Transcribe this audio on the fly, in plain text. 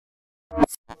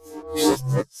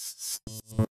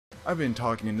I've been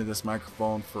talking into this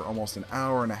microphone for almost an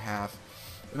hour and a half,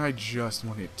 and I just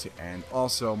want it to end.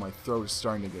 Also, my throat is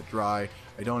starting to get dry.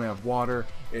 I don't have water.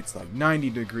 It's like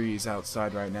 90 degrees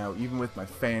outside right now, even with my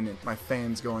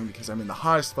fan's going because I'm in the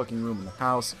hottest fucking room in the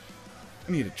house.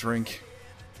 I need a drink,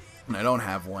 and I don't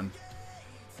have one.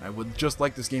 I would just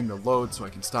like this game to load so I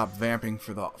can stop vamping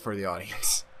for the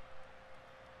audience.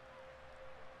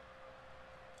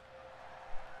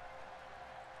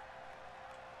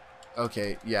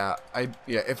 Okay, yeah,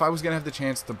 if I was gonna have the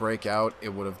chance to break out, it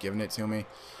would have given it to me.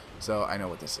 So I know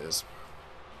what this is.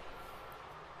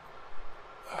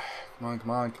 Come on, come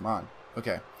on, come on.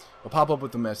 Okay, I'll pop up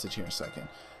with the message here in a second.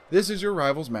 This is your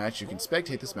rival's match. You can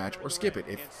spectate this match or skip it.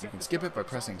 If you can skip it by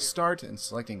pressing start and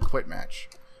selecting quit match.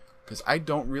 Because I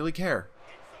don't really care.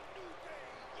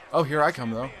 Oh, here I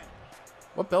come though.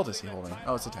 What belt is he holding?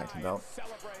 Oh, it's a tag team belt.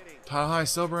 Title high,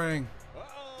 celebrating.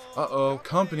 Uh-oh,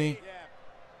 company.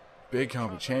 Big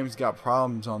company. Champion's got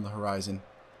problems on the horizon.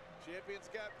 Champion's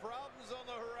got problems on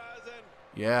the horizon.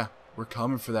 Yeah, we're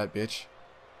coming for that bitch.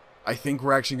 I think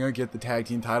we're actually going to get the tag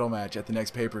team title match at the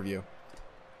next pay-per-view.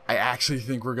 I actually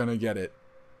think we're going to get it.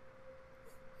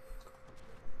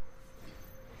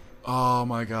 Oh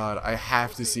my god, I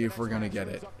have to see if we're going to get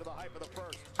it.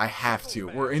 I have to.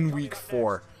 We're in week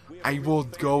 4. I will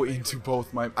go into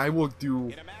both my... I will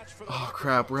do... Oh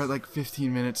crap, we're at like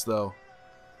 15 minutes though.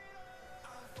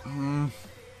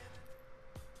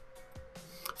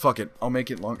 Fuck it, I'll make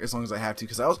it long as I have to,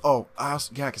 because I also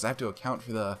because I have to account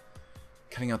for the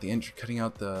cutting out the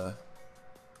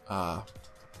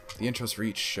intros for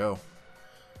each show,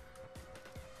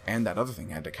 and that other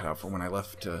thing I had to cut out for when I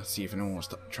left to see if anyone was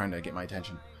trying to get my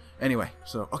attention. Anyway,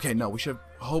 so okay, no, we should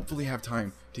hopefully have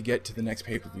time to get to the next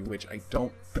pay-per-view, which I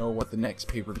don't know what the next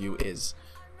pay-per-view is.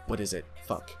 What is it?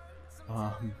 Fuck.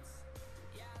 Come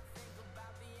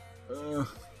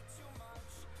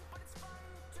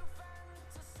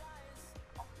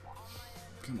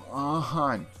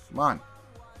on. Come on.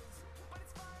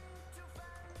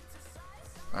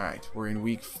 Alright, we're in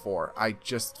week 4. I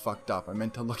just fucked up. I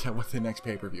meant to look at what the next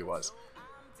pay-per-view was.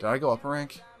 Did I go up a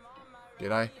rank?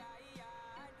 Did I?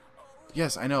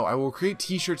 Yes, I know. I will create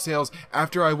t-shirt sales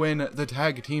after I win the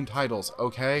tag team titles,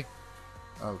 okay?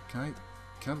 Oh, can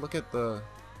I look at the...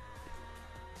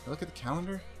 Can I look at the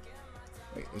calendar?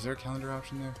 Wait, is there a calendar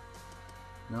option there?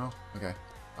 No? Okay.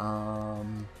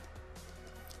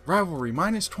 Rivalry,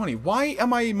 -20. Why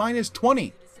am I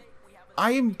 -20?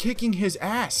 I am kicking his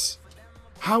ass.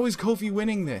 How is Kofi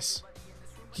winning this?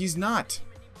 He's not.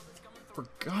 For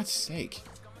God's sake.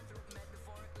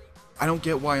 I don't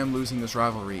get why I'm losing this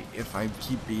rivalry if I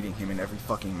keep beating him in every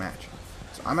fucking match.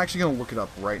 So I'm actually going to look it up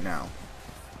right now.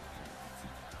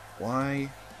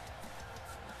 Why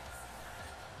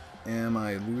am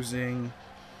I losing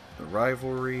the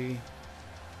rivalry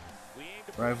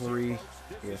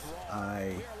if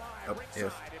I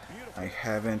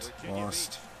haven't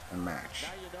lost a match?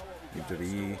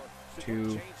 WWE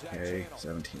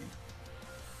 2k17.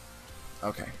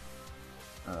 Okay.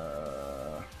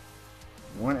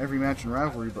 Won every match in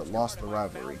rivalry but lost the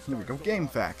rivalry. Here we go. Game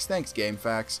facts. Thanks, Game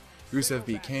Facts. Rusev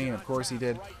beat Kane. Of course he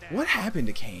did. What happened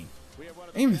to Kane? I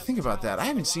didn't even think about that. I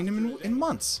haven't seen him in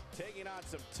months.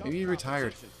 Maybe he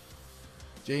retired.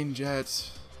 Jane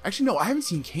Jett. Actually, no. I haven't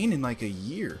seen Kane in like a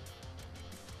year.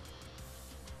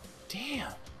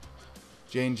 Damn.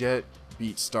 Jane Jett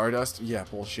beat Stardust. Yeah,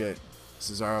 bullshit.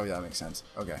 Cesaro. Yeah, that makes sense.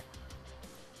 Okay.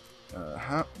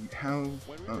 How?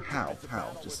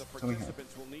 Just tell me how.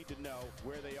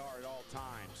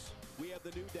 We have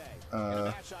the new day. A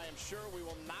match I am sure we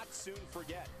will not soon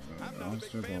forget. I'm not a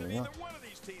big fan of either one of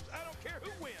these teams. I don't care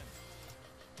who wins.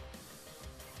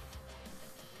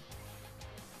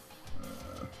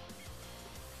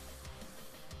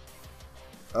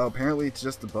 Oh, apparently it's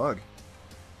just a bug.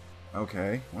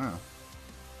 Okay, wow.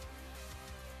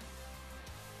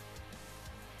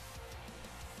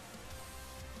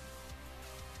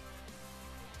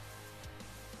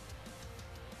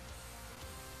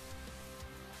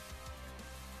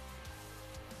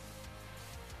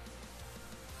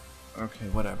 Okay,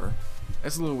 whatever.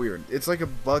 That's a little weird. It's like a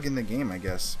bug in the game, I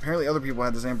guess. Apparently other people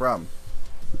had the same problem.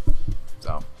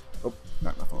 So, oh,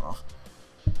 knocked my phone off.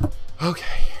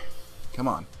 Okay, come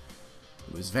on.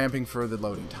 It was vamping for the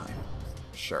loading time.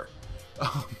 Sure.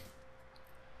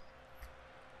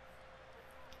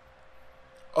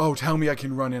 Oh, tell me I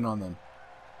can run in on them.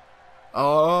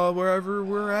 Oh, wherever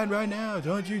we're at right now,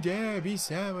 don't you dare be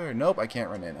sour. Nope, I can't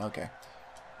run in. Okay.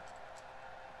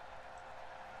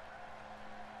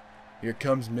 Here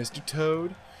comes Mr.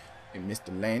 Toad. and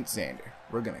Mr. Lance Xander.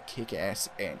 We're gonna kick ass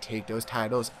and take those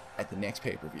titles at the next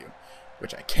pay-per-view,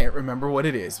 which I can't remember what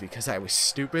it is because I was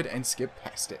stupid and skipped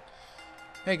past it.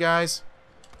 Hey guys.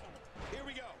 Here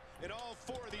we go. And all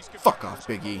four of these Fuck off,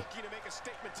 Big E.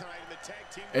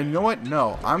 And you know what?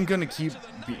 No, I'm gonna keep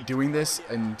doing this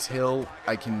until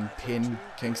I can pin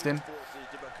Kingston,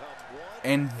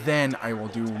 and then I will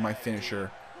do my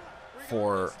finisher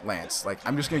for Lance. Like,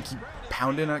 I'm just gonna keep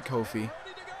pounding at Kofi,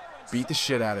 beat the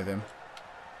shit out of him,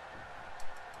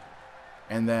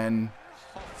 and then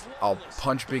I'll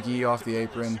punch Big E off the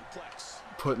apron,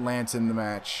 put Lance in the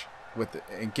match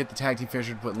and get the tag team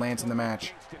finisher to put Lance in the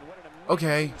match.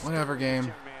 Okay, whatever,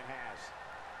 game.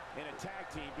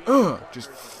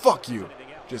 Just fuck you.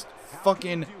 Just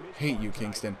fucking hate you,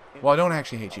 Kingston. Well, I don't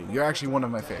actually hate you. You're actually one of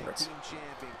my favorites.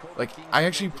 Like, I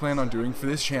actually plan on doing for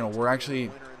this channel, we're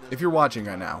actually, if you're watching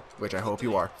right now, which I hope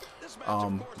you are,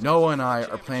 Noah and I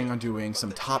are planning on doing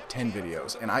some top 10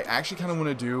 videos, and I actually kind of want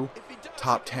to do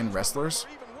top 10 wrestlers.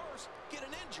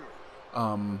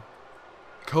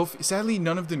 Kofi, sadly,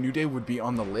 none of the New Day would be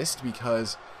on the list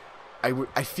because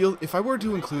I feel if I were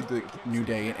to include the New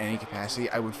Day in any capacity,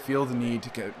 I would feel the need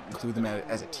to include them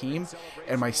as a team,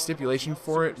 and my stipulation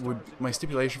for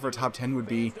a top 10 would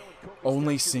be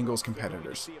only singles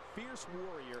competitors.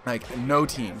 Like, no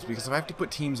teams, because if I have to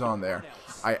put teams on there,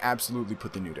 I absolutely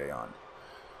put the New Day on.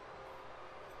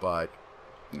 But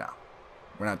no,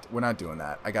 we're not doing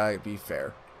that. I gotta be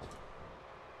fair.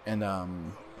 And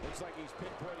Looks like he's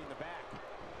pinpointing the back.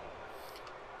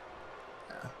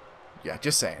 yeah,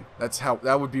 just saying.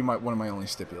 That would be one of my only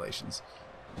stipulations.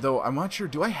 Though I'm not sure.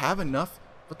 Do I have enough?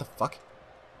 What the fuck?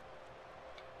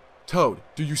 Toad,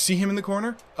 do you see him in the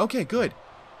corner? Okay, good.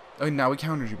 Oh, now he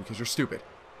countered you because you're stupid.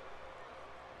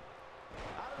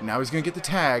 And now he's gonna get the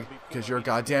tag because you're a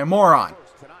goddamn moron.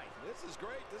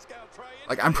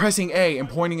 Like, I'm pressing A and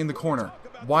pointing in the corner.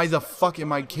 Why the fuck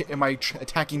am I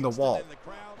attacking the wall?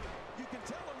 You can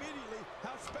tell immediately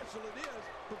how special it is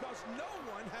because no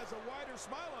one has a wider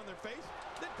smile on their face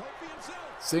than Kofi himself.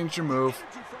 Signature move.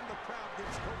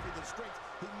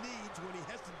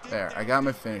 There, I got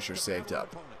my finisher saved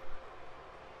up.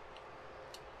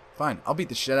 Fine, I'll beat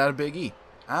the shit out of Big E.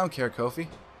 I don't care, Kofi.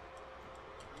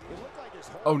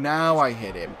 Oh, now I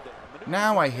hit him.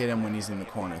 Now I hit him when he's in the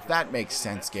corner. That makes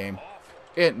sense, game.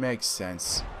 It makes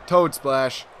sense. Toad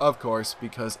Splash, of course,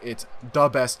 because it's the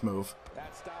best move.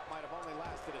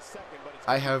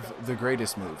 I have the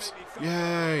greatest moves.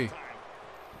 Yay!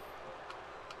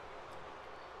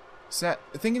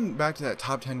 Thinking back to that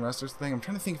top 10 wrestlers thing, I'm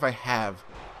trying to think if I have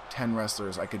 10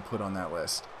 wrestlers I could put on that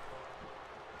list.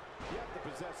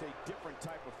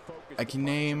 I can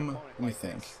name, let me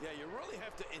think.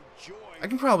 I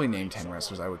can probably name 10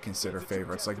 wrestlers I would consider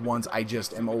favorites, like ones I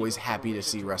just am always happy to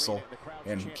see wrestle,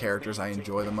 and characters I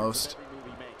enjoy the most.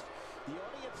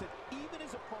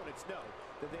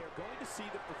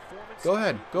 Go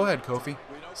ahead, Kofi.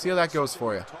 See how that goes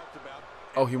for you.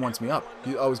 Oh, he wants me up.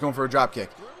 He's going for a drop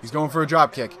kick. He's going for a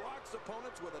drop kick.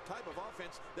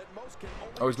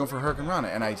 Oh, he's going for a Hurricane Rana,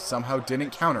 and I somehow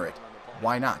didn't counter it.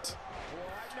 Why not?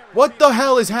 What the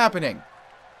hell is happening?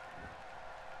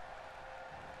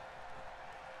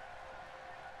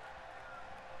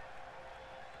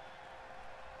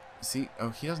 See, oh,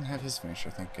 he doesn't have his finisher,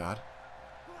 thank God.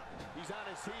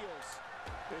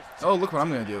 Oh, look what I'm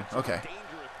going to do. Okay.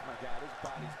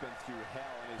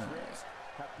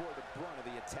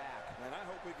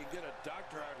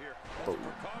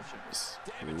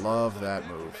 Love that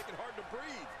move.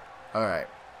 Alright.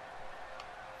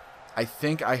 I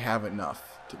think I have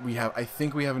enough. I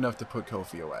think we have enough to put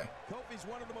Kofi away. Kofi's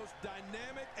one of the most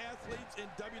dynamic athletes in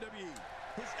WWE.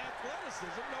 His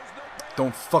athleticism knows no bounds.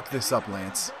 Don't fuck this up,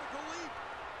 Lance.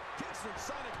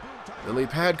 Lily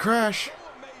pad crash.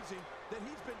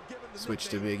 Switch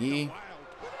to Big E.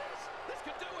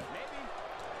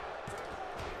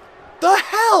 The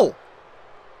hell?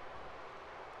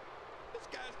 This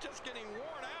guy's just getting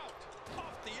worn out.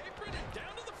 Off the apron and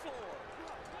down to the floor.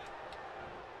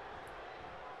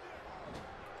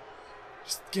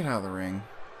 Just get out of the ring.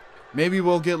 Maybe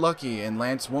we'll get lucky and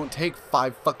Lance won't take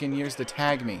 5 fucking years to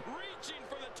tag me. Reaching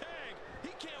for the tag. He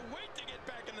can't wait to get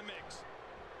back in the mix.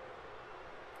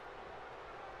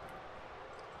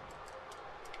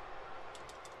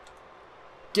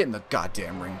 Get in the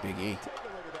goddamn ring, Big E.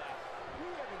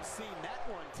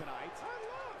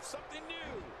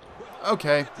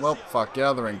 Okay, well, fuck. Get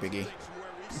out of the ring, Big E.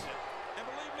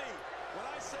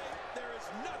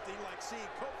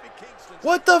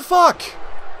 What the fuck?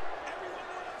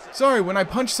 Sorry, when I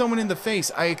punch someone in the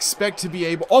face, I expect to be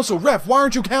able... Also, ref, why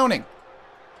aren't you counting?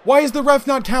 Why is the ref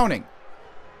not counting?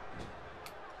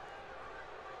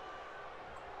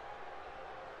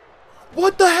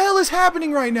 What the hell is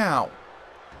happening right now?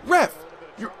 Ref!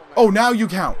 Oh, now you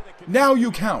count. Now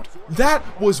you count. That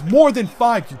was more than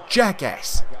 5, you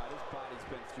jackass.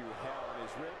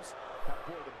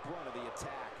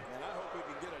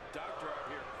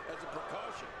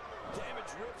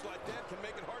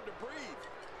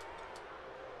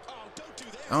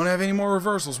 I don't have any more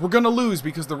reversals. We're gonna lose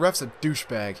because the ref's a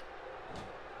douchebag.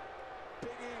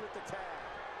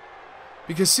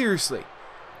 Because seriously,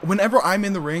 whenever I'm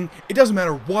in the ring, it doesn't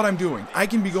matter what I'm doing. I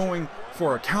can be going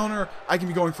for a counter, I can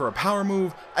be going for a power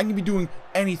move, I can be doing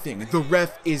anything. The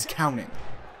ref is counting.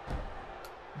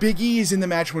 Big E is in the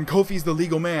match when Kofi's the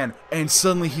legal man, and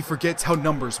suddenly he forgets how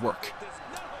numbers work.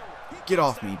 Get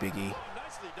off me, Big E.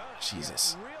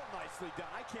 Jesus.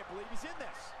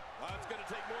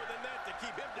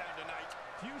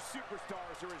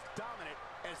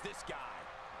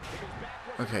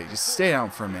 Okay, just stay down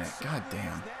for a minute. God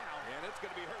damn.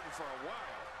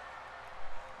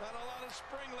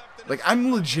 Like,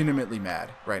 I'm legitimately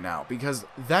mad right now because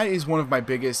that is one of my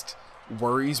biggest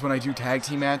worries when I do tag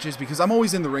team matches, because I'm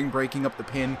always in the ring breaking up the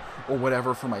pin or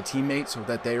whatever for my teammates so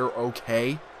that they are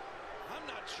okay.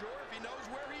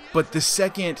 But the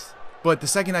second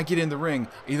I get in the ring,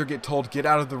 I either get told get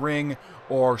out of the ring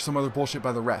or some other bullshit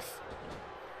by the ref.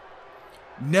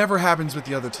 Never happens with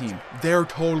the other team. They're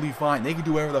totally fine. They can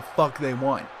do whatever the fuck they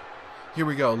want. Here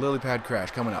we go. Lily pad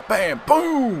crash coming up. Bam!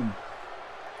 Boom!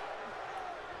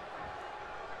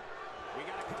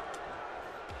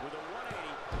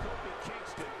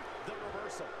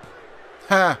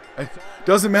 Ha!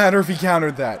 Doesn't matter if he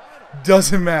countered that.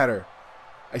 Doesn't matter.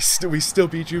 We still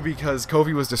beat you because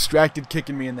Kofi was distracted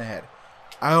kicking me in the head.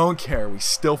 I don't care. We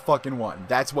still fucking won.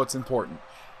 That's what's important.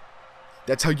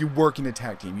 That's how you work in a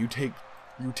tag team. You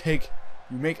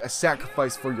make a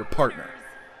sacrifice for your partner.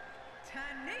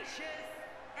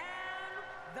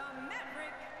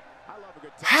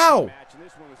 How?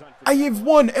 I have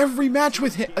won every match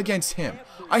with him against him.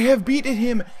 I have beaten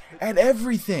him at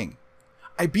everything.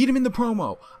 I beat him in the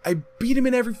promo. I beat him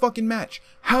in every fucking match.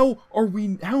 How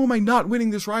am I not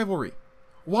winning this rivalry?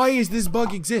 Why is this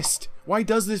bug exist? Why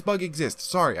does this bug exist?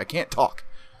 Sorry, I can't talk.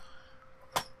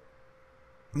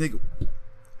 Like,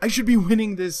 I should be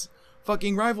winning this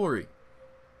fucking rivalry.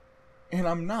 And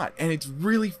I'm not. And it's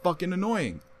really fucking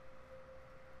annoying.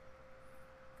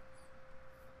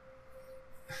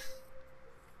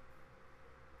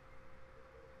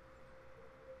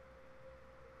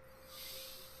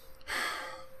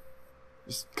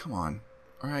 Just, come on.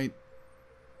 Alright?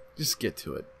 Just get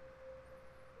to it.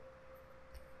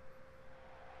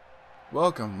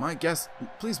 Welcome, my guest.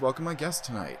 Please welcome my guest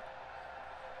tonight.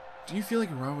 Do you feel like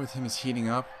a row with him is heating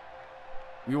up?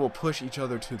 We will push each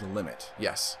other to the limit.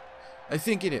 Yes. I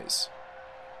think it is.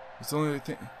 It's the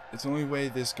only way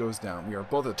this goes down. We are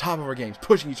both at the top of our games,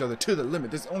 pushing each other to the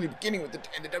limit. This is only beginning with the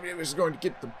WWE is going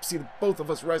to see both of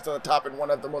us rise to the top in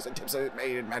one of the most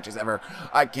anticipated matches ever.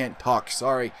 I can't talk.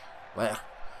 Sorry. Well,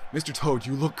 Mr. Toad,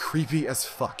 you look creepy as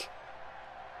fuck.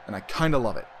 And I kinda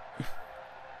love it.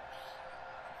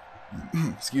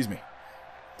 Excuse me.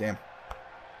 Damn.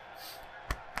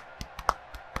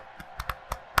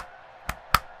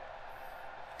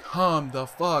 Come the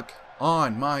fuck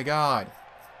on, my God.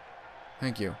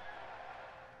 Thank you.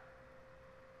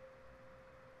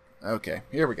 Okay,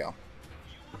 here we go.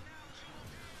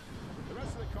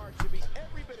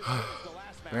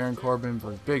 Baron Corbin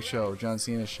versus Big Show, John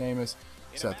Cena, Sheamus,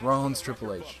 Seth Rollins,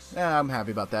 Triple H. Yeah, I'm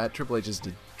happy about that. Triple H is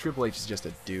just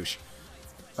a douche.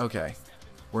 Okay,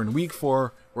 we're in week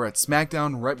 4. We're at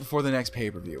SmackDown right before the next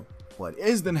pay-per-view. What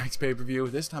is the next pay-per-view?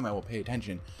 This time I will pay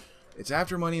attention. It's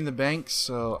after Money in the Bank,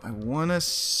 so I want to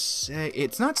say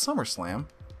it's not SummerSlam.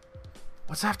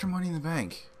 What's after Money in the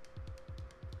Bank?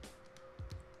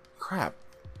 Crap,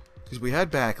 because we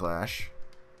had Backlash.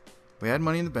 We had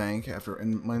Money in the Bank after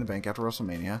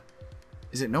WrestleMania.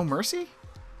 Is it No Mercy?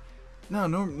 No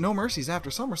Mercy's after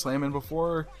SummerSlam and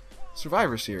before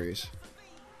Survivor Series.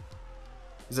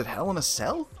 Is it Hell in a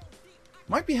Cell?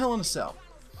 Might be Hell in a Cell.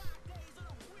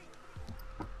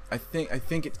 I think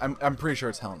it's I'm pretty sure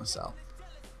it's Hell in a Cell.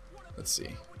 Let's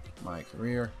see. My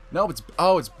career. No, it's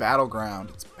Battleground.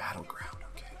 It's Battleground.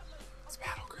 Okay. It's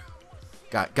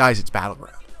Battleground. Guys, it's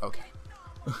Battleground. Okay.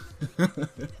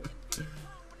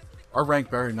 Our rank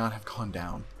better not have gone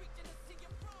down.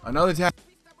 Another tag.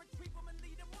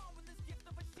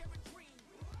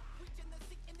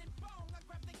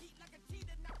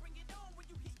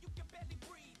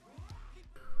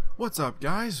 What's up,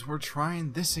 guys? We're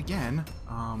trying this again.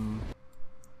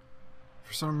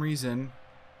 For some reason,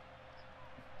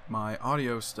 my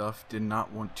audio stuff did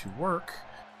not want to work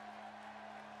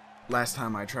last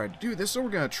time I tried to do this, so we're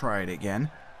gonna try it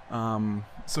again.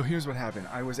 So here's what happened.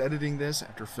 I was editing this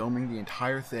after filming the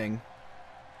entire thing,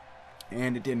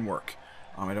 and it didn't work.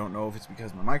 I don't know if it's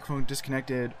because my microphone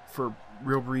disconnected for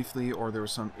real briefly, or there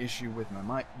was some issue with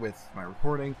my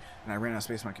recording, and I ran out of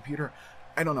space on my computer.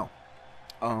 I don't know.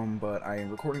 But I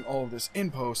am recording all of this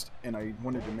in post, and I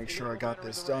wanted to make sure I got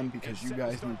this done because you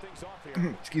guys need,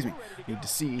 excuse me, need to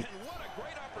see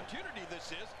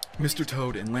Mr.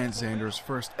 Toad and Lance Xander's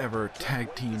first ever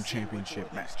tag team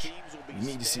championship match. You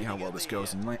need to see how well this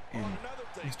goes, and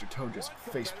Mr. Toad just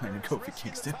face planted Kofi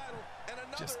Kingston.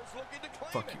 Just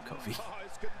fuck you, Kofi.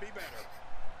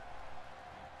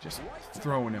 Just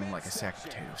throwing him like a sack of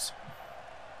potatoes.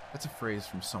 That's a phrase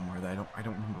from somewhere that I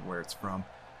don't remember where it's from.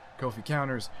 Kofi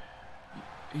counters.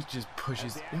 He just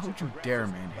pushes. Don't you dare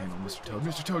manhandle Mr. Toad.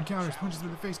 Mr. Toad counters, punches him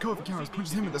in the face. Kofi counters,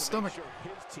 punches him in the stomach.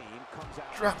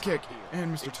 Drop kick,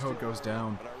 and Mr. Toad goes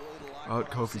down. Oh,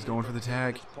 Kofi's going for the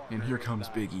tag, and here comes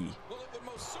Big E.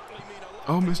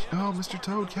 Oh, Mr.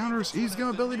 Toad counters. He's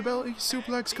going belly to belly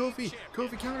suplex Kofi.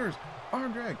 Kofi counters.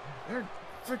 Arm drag. I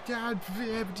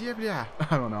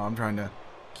don't know. I'm trying to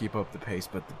keep up the pace,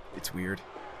 but it's weird.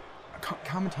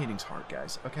 Commentating's hard,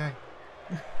 guys. Okay.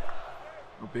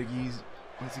 Oh, Big E's.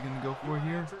 What's he gonna go for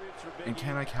here? And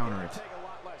can I counter it?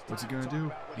 What's he gonna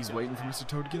do? He's waiting for Mr.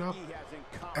 Toad to get up.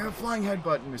 And a flying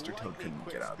headbutt, and Mr. Toad couldn't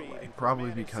get out of the way.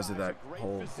 Probably because of that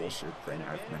whole bullshit thing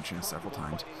I've mentioned several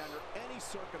times.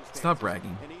 Stop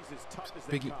bragging.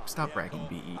 Big E, stop bragging,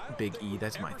 Big E.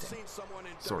 That's my thing.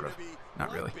 Sort of.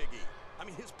 Not really.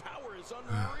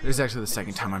 This is actually the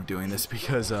second time I'm doing this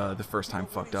because the first time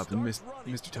fucked up and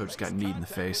Mr. Toad just got kneed in the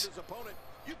face.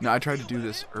 Now, I tried to do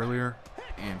this earlier,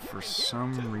 and for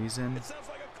some reason,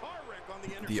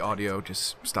 the audio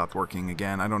just stopped working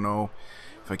again. I don't know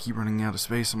if I keep running out of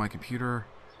space on my computer.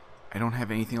 I don't have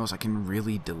anything else I can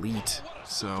really delete,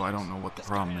 so I don't know what the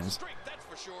problem is.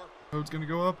 Toad's gonna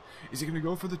go up. Is he gonna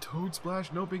go for the Toad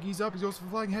Splash? No, Big E's up. He goes for the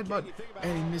flying headbutt,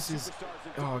 and he misses.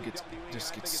 Oh,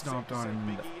 just gets stomped on in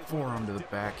the forearm to the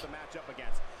back.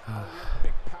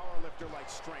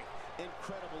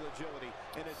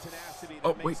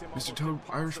 Oh, wait, Mr. Toad,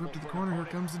 Irish whip to the corner. Here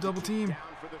comes the double team.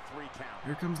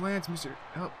 Here comes Lance. Mr.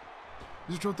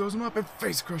 Toad throws him up and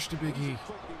face crush to Big E.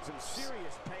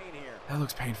 That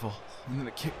looks painful. And then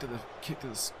a kick to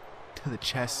the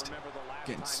chest,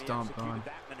 getting stomped on.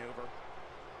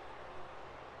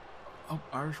 Oh,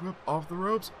 Irish whip off the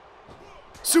ropes.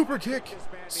 Super kick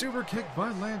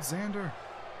by Lance Xander.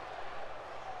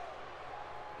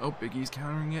 Oh, Big E's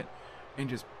countering it, and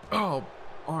just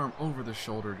arm over the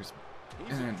shoulder,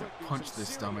 and then punch to the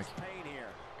stomach,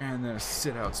 and then a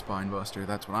sit-out spine buster.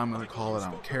 That's what I'm gonna call it.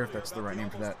 I don't care if that's the right name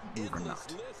for that move or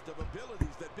not.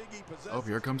 Oh,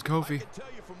 here comes Kofi,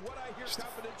 just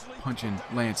punching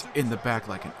Lance in the back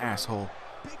like an asshole.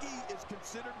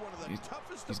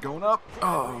 He's going up.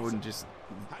 Oh, and just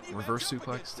reverse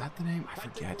suplex. Is that the name? I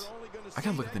forget. I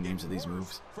gotta look at the names of these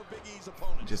moves.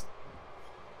 Just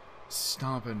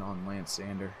stomping on Lance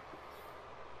Xander.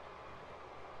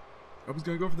 Oh, he's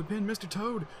gonna go for the pin. Mr.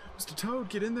 Toad! Mr. Toad,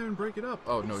 get in there and break it up.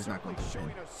 Oh no, he's not going for the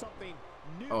pin.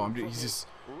 Oh, he's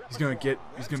gonna get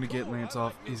Lance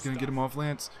off. He's gonna get him off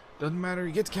Lance. Doesn't matter.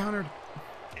 He gets countered.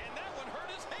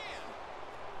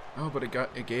 Oh, but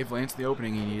it gave Lance the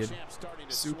opening he needed.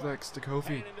 Suplex to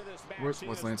Kofi.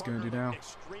 What's Lance gonna do now?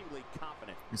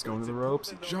 He's going to the ropes.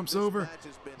 He jumps over.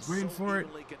 He's waiting for it.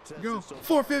 Go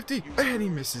 450, and he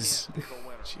misses.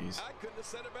 Jeez.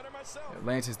 Yeah,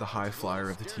 Lance is the high flyer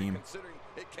of the team.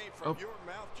 Oh.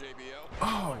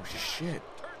 Oh shit.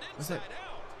 What's that?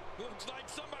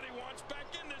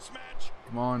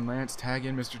 Come on, Lance, tag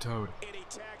in Mr. Toad.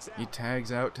 He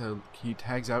tags out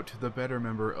to the better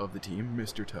member of the team,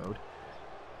 Mr. Toad.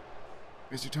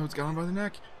 Mr. Toad's got him by the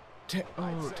neck.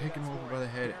 Taking him over by the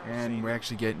head, and we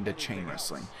actually get into chain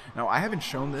wrestling. Now, I haven't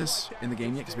shown this in the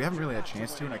game yet because we haven't really had a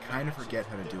chance to, and I kind of forget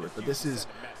how to do it. But this is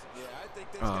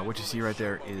what you see right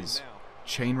there is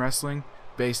chain wrestling.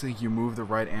 Basically, you move the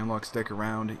right analog stick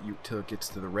around till it gets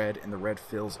to the red, and the red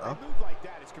fills up.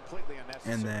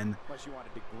 And then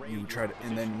you try to,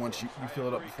 and then once you fill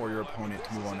it up before your opponent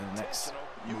to move on to the next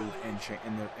move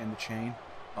in the chain.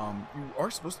 You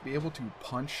are supposed to be able to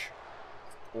punch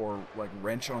or like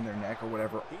wrench on their neck or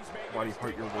whatever body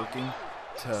part you're working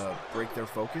to break their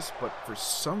focus, but for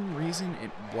some reason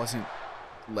it wasn't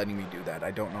letting me do that.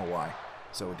 I don't know why,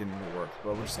 so it didn't really work.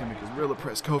 But we're just gonna make a gorilla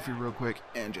press Kofi real quick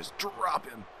and just drop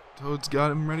him. Toad's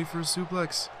got him ready for a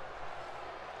suplex.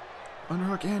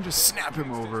 Underhook and just snap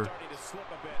him over.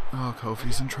 Oh,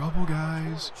 Kofi's in trouble,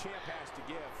 guys.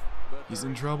 He's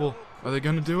in trouble. Are they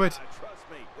gonna do it?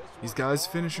 He's got his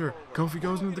finisher. Kofi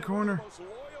goes into the corner.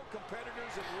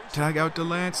 Tag out to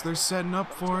Lance. They're setting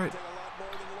up for it.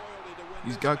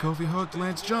 He's got Kofi hooked.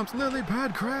 Lance jumps. Lily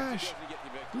pad crash.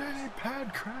 Lily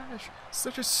pad crash.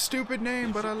 Such a stupid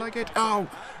name, but I like it. Oh,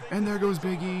 and there goes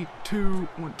Big E. 2,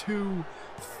 1, 2,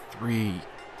 3.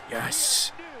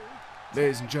 Yes.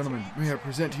 Ladies and gentlemen, may I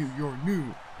present to you your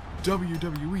new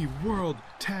WWE World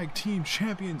Tag Team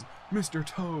Champions, Mr.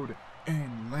 Toad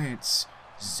and Lance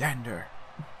Xander.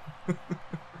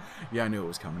 Yeah, I knew it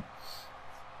was coming.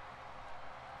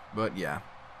 But yeah,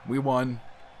 we won.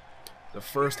 The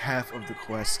first half of the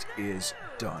quest is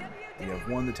done. We have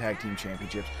won the Tag Team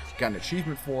Championships. Got an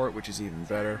achievement for it, which is even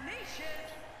better.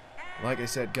 Like I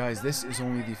said, guys, this is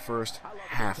only the first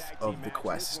half of the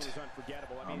quest.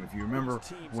 If you remember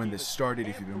when this started,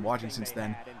 if you've been watching since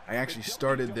then, I actually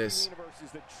started this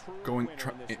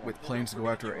with plans to go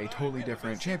after a totally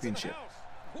different championship.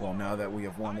 Well, now that we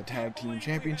have won the Tag Team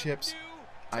Championships,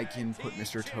 I can put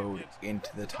Mr. Toad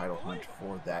into the title hunt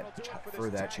for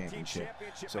that championship.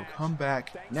 So come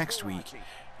back next week,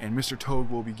 and Mr. Toad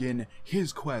will begin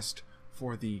his quest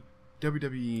for the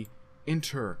WWE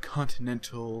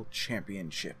Intercontinental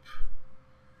Championship.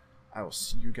 I will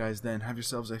see you guys then. Have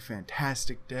yourselves a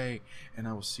fantastic day, and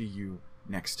I will see you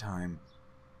next time.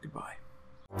 Goodbye.